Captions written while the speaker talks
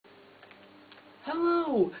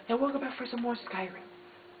Hello, and welcome back for some more Skyrim.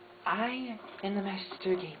 I am the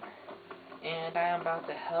Master Gamer, and I am about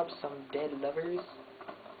to help some dead lovers.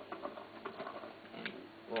 And,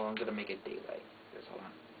 well, I'm gonna make it daylight. Just hold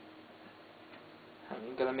on.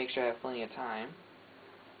 I'm gonna make sure I have plenty of time,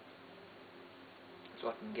 so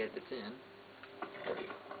I can get this in. There we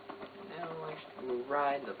go. Now we'll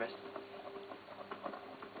ride the rest.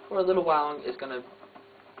 For a little while, I'm gonna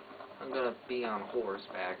be on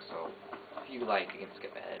horseback, so if you like, you can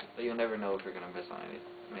skip ahead. But you'll never know if you're gonna miss out.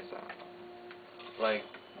 Like,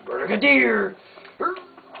 murdering a deer! Come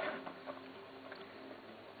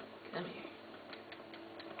here.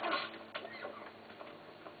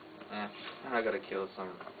 I'm not gonna kill some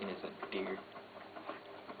innocent deer.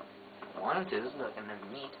 I wanted to, this is looking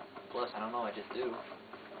neat. Plus, I don't know, I just do.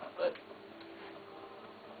 But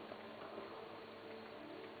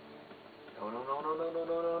no no no no no no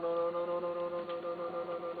no no no no no no no no no no no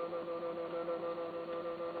no.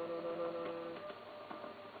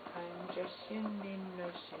 I'm just an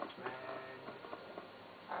innocent man.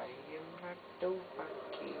 I am not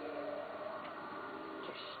Dovahkiin.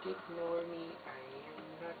 Just ignore me. I am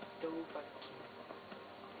not Dovahkiin.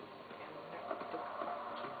 I am not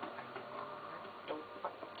Dovahkiin. I am not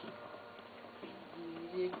Dovahkiin.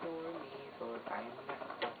 Please ignore me, for I'm not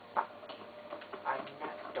Dovahkiin. I'm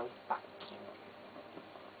not Dovahkiin.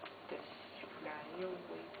 Just fly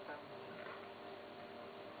away from me.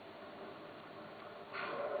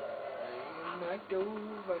 I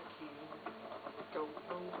dove back in. Go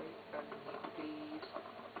away from me, please.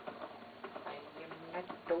 I am not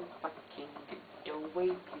Dovahkiin. Get away,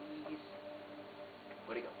 please.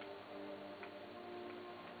 Where'd he go?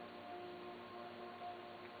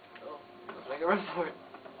 Oh, let's make a run for it.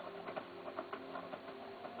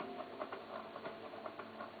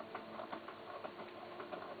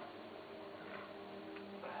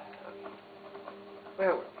 Okay.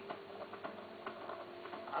 Where were we?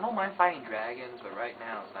 I don't mind fighting dragons, but right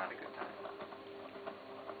now is not a good time.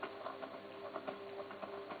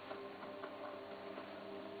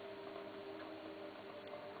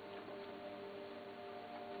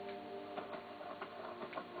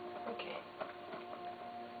 Okay.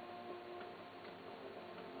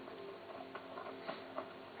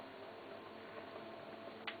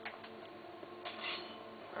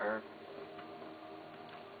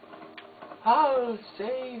 I'll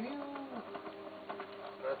save you!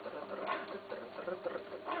 Yeah,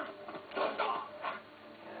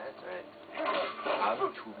 that's right.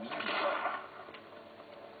 Come to me.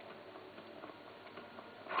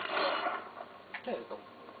 There you go.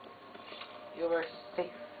 You are safe.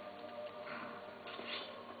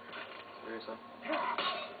 Seriously?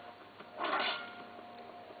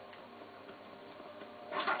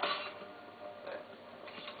 There.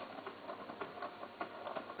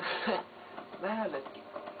 Now let's get.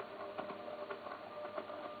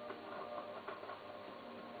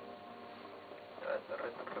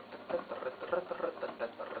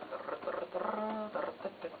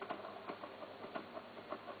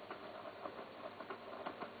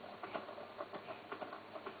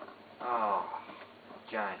 Oh,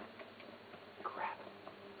 giant. Crap.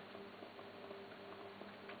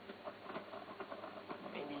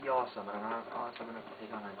 Maybe awesome, but I'm not also gonna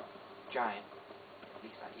take on a giant. At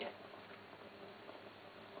least not yet.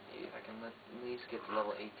 Maybe if I can at least get to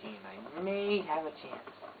level 18, I may have a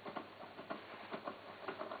chance.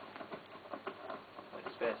 But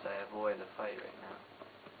it's best I avoid the fight right now.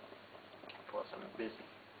 Plus, I'm busy.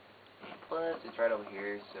 And plus, it's right over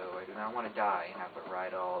here, so I do not want to die and have to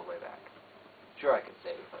ride all the way back. Sure, I could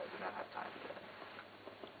save, but I do not have time for that.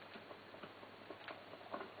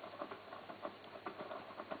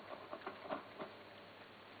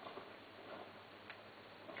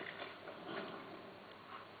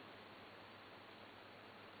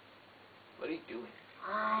 What are you doing?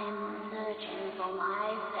 I'm searching for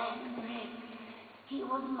my friend Rick. He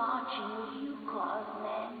was marching with Yukos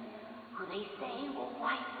men, who they say were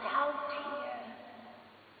wiped out here.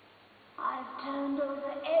 I've turned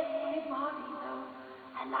over every body, though,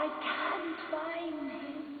 and I can't find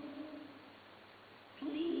him.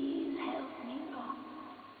 Please help me, Doc.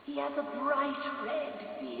 He has a bright red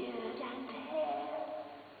beard and hair.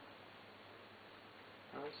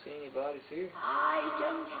 I don't see any bodies here. I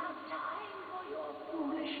don't have time for your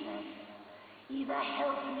foolishness. Either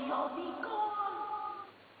help me or be gone.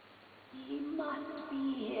 He must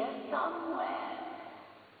be here somewhere.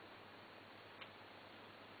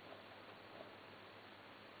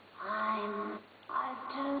 I've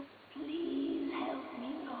turned. Please help me,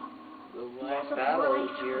 Doc. The last battle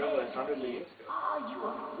here was hundreds of years ago. Are you a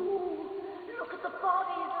fool? Look at the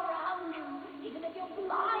bodies around you. Even if you're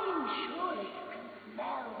blind, surely you can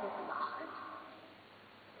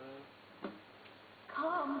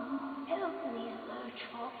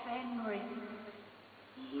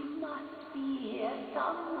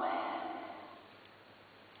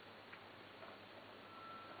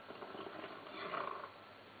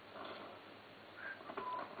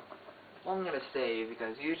I'm gonna save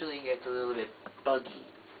because usually it gets a little bit buggy.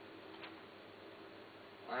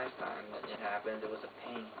 Last time when it happened, it was a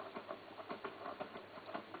pain.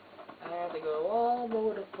 I had to go all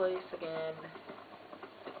over the place again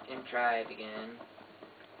and try it again.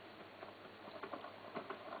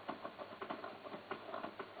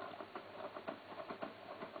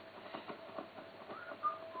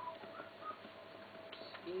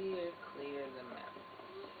 Here, clear the map.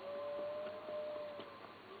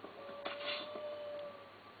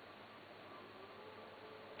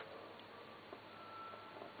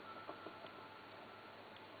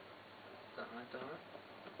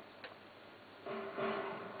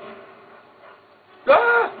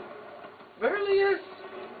 Ah! Verlius!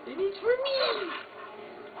 It is for me!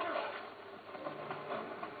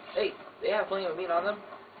 Hey, they have plenty of meat on them.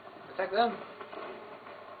 Attack them.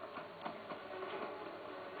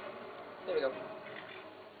 There we go.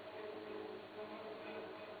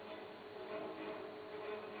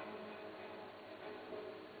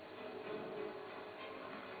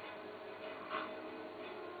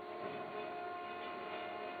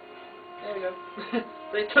 There we go.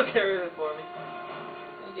 They took care of it for me.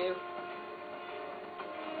 Thank you.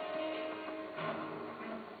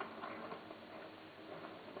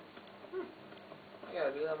 I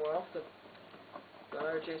gotta do that more often. If I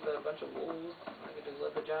ever chase a bunch of wolves, I could just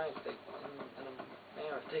let the giants take and a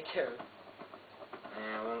mammoth take care of it.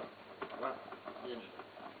 Yeah, well,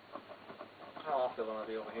 how often will I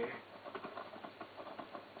be over here?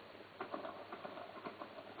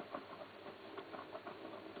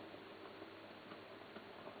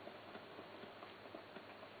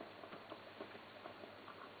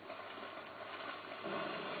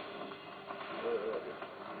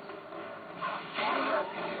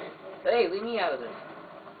 Hey, leave me out of this.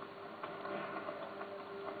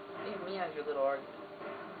 Leave me out of your little argument.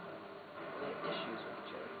 Little issues with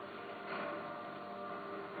each other.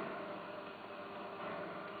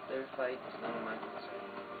 Their fight is none of my concern.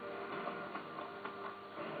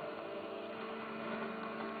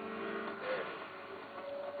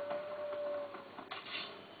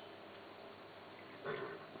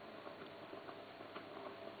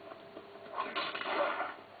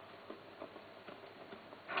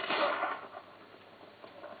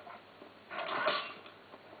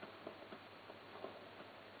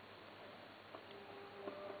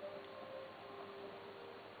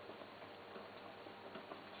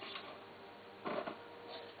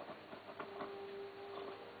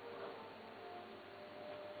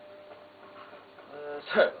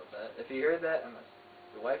 Sorry about that. If you heard that,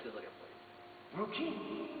 your wife is looking for you. Rookie,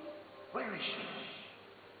 where is she?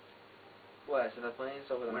 What, so the plane's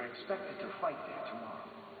over the We're night? expected to fight there tomorrow.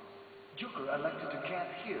 Joker elected to camp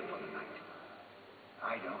here for the night.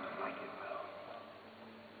 I don't like it, though.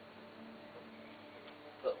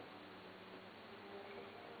 Look.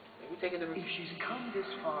 Maybe take it to If she's come this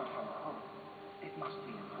far from home, it must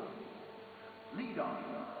be important. Lead on.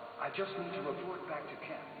 I just need to report back to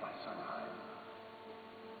camp by sunrise.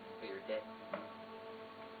 Oh, you're dead.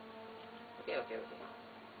 Okay.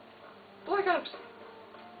 Black Ops!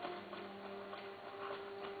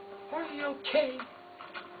 Are you okay?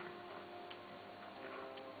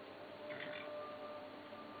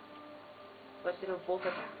 Let's do a bolt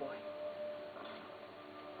attack, boy.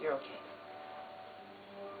 You're okay.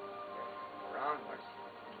 You're wrong horse.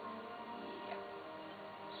 Yeah.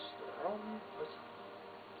 Strong horse.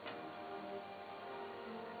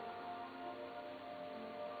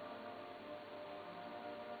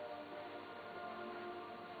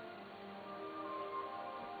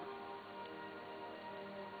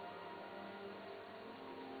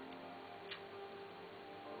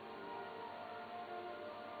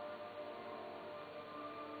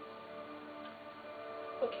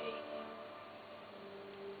 Okay.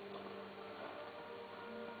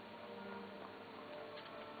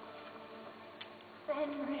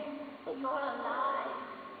 Henry, you're alive.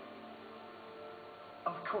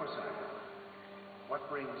 Of course I am. What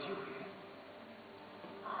brings you here?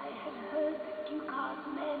 I had heard that Dukas'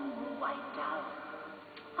 men were wiped out.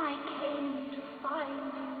 I came to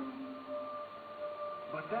find you.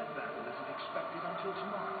 But that battle isn't expected until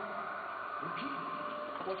tomorrow. Rookie,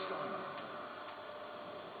 what's going on?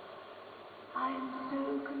 I'm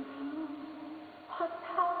so confused. What's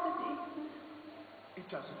happening? It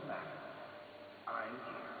doesn't matter. I'm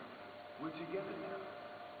here. We're together now.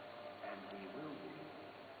 And we will be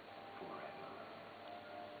forever.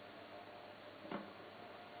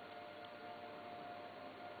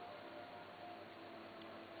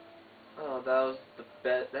 Oh, that was the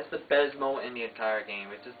best. That's the best moment in the entire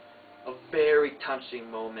game. It's just a very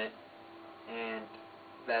touching moment, and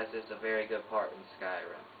that's just a very good part in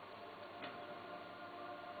Skyrim.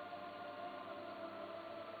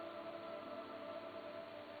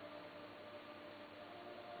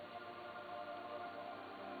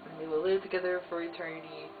 will live together for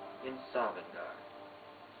eternity in Savendar.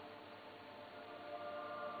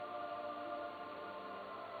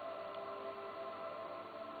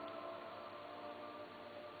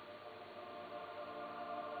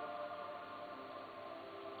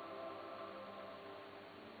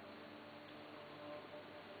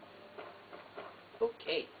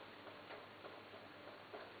 Okay.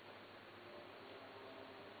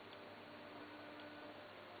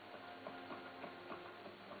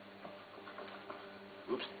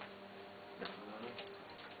 Oops.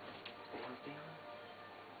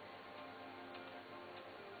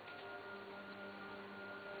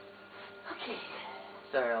 Okay.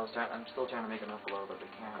 Sorry, I'm still trying to make enough load that the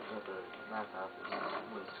laptop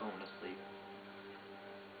was going to sleep.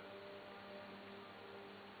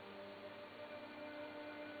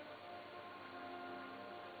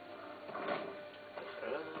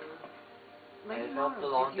 I have helped the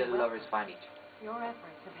long-dead lovers find each other. Your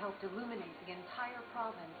efforts have helped illuminate the entire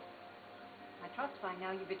province. I trust by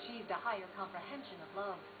now you've achieved a higher comprehension of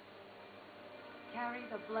love. Carry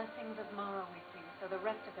the blessings of Mara with you, so the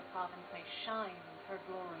rest of the province may shine in her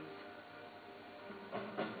glories.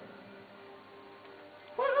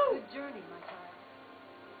 Good journey, my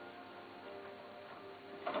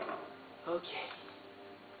child. Okay.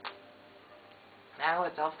 Now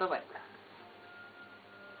it's off the wetland.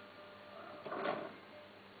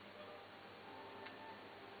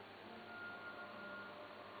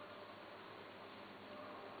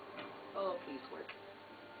 Oh, please work.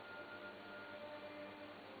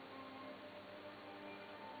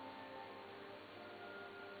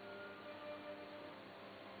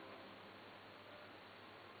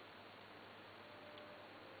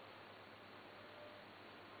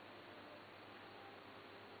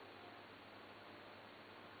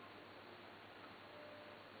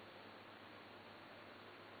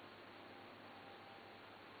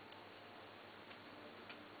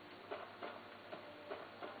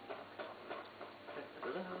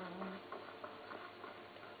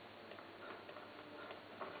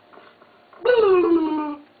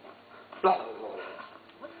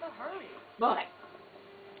 What's the hurry? Bye.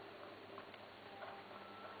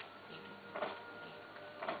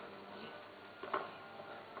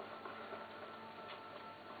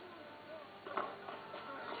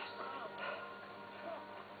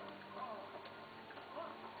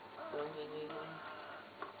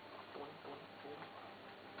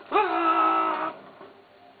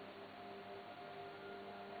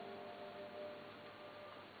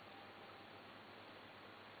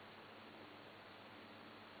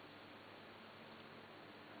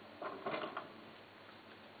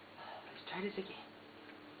 Let's try this again.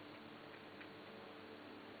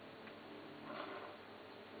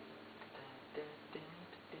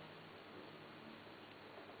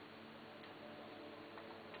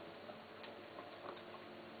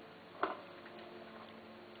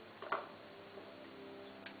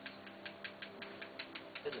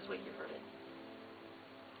 This is what you heard it.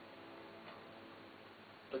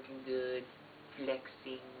 Looking good,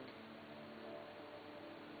 flexing,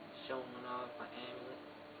 showing off my amulet.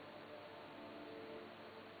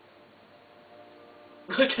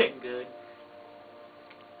 Looking good.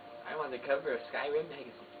 I'm on the cover of Skyrim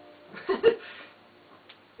magazine.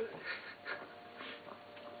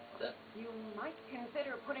 So, You might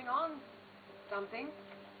consider putting on something.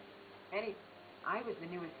 Anyway, I was the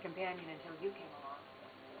newest companion until you came along.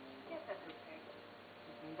 Yes, that's okay.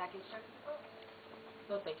 This means I can show you the book.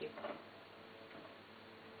 no, thank you.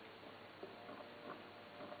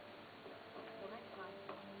 Till next time.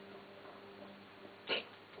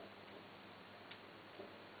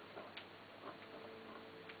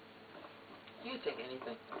 You take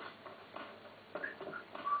anything.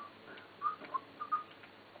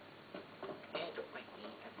 And don't make me,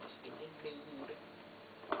 I'm just in the mood.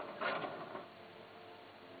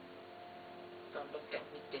 Don't look at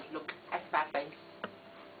me, just look at my face.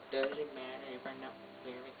 Doesn't matter if I'm not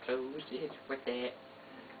very close, it's worth it.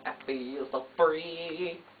 I feel so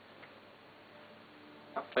free.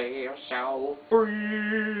 I feel so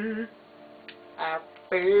free. I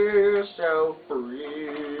feel so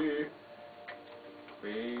free.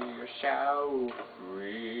 Feel so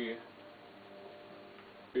free.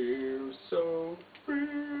 Feel so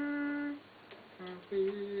free. I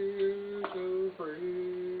feel so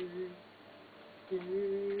free.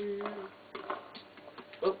 Feel.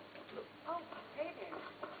 Oh. Oh, hey there.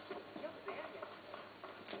 Killed a bear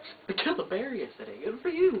yesterday. I killed a bear yesterday. Good for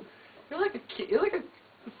you. You're like a kid. You're like a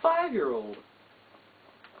 5-year-old.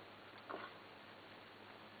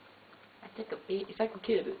 It's like a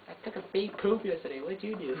kid. I took a big poop yesterday. What'd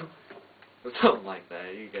you do? Or something like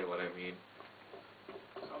that. You get what I mean.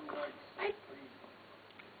 Some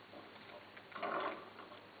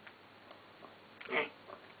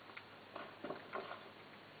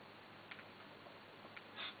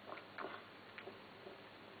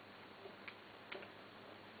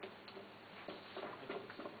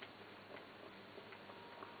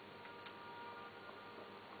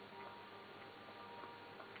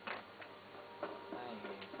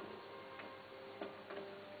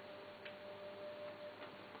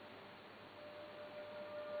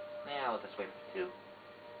Now let's wait for 2.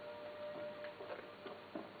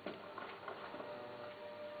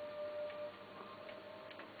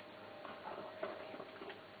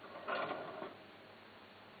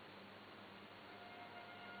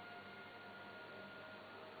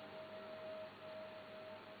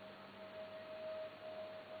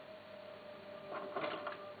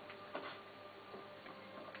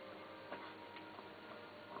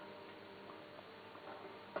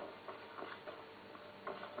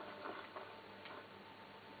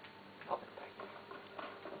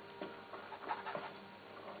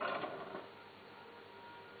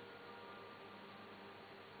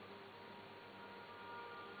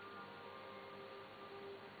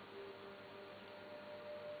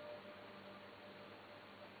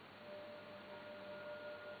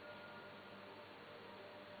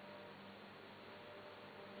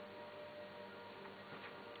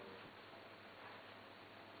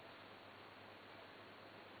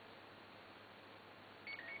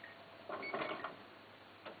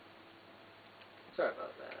 Sorry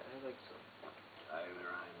about that. I like some.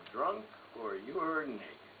 Either I'm drunk or you're naked.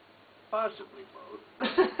 Possibly both.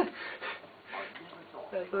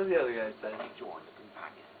 That's what the other guy said. They join the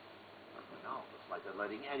companion. No, it's like they're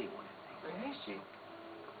letting anyone in. Where is she?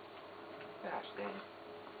 Gosh dang it.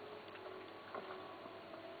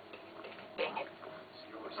 Dang it. It's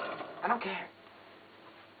yours. I don't care.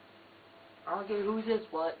 I don't care who's this,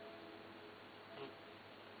 what.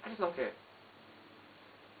 I just don't care.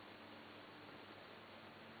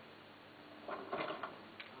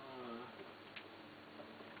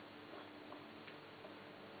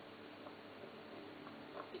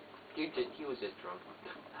 He was just drunk. When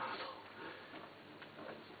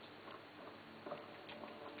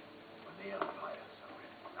the Empire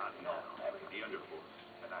surrendered, not now, the Underforce,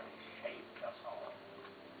 and I shaped us all.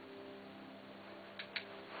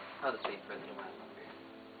 I'll just wait for the new one longer.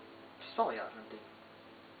 She's probably out hunting.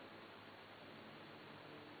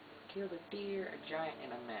 Killed a deer, a giant,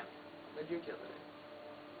 and a mammoth. Did you kill it?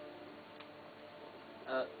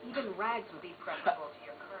 Even rags would be preferable to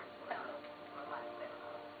your current level, or lack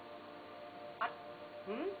thereof.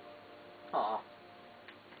 Aw.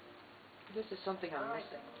 This is something I'm All right,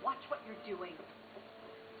 missing. watch what you're doing.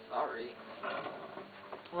 Sorry.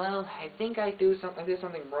 Well, I think I did something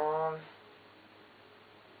wrong.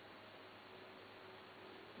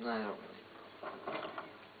 No, I don't really know.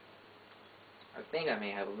 I think I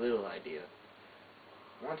may have a little idea.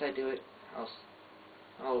 Once I do it,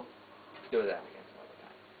 I'll do that again some other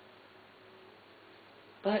time.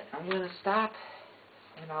 But I'm gonna stop,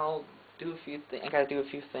 and I'll do a few things. I gotta do a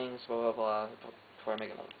few things, blah blah blah, before I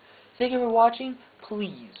make another. Thank you for watching.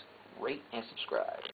 Please rate and subscribe.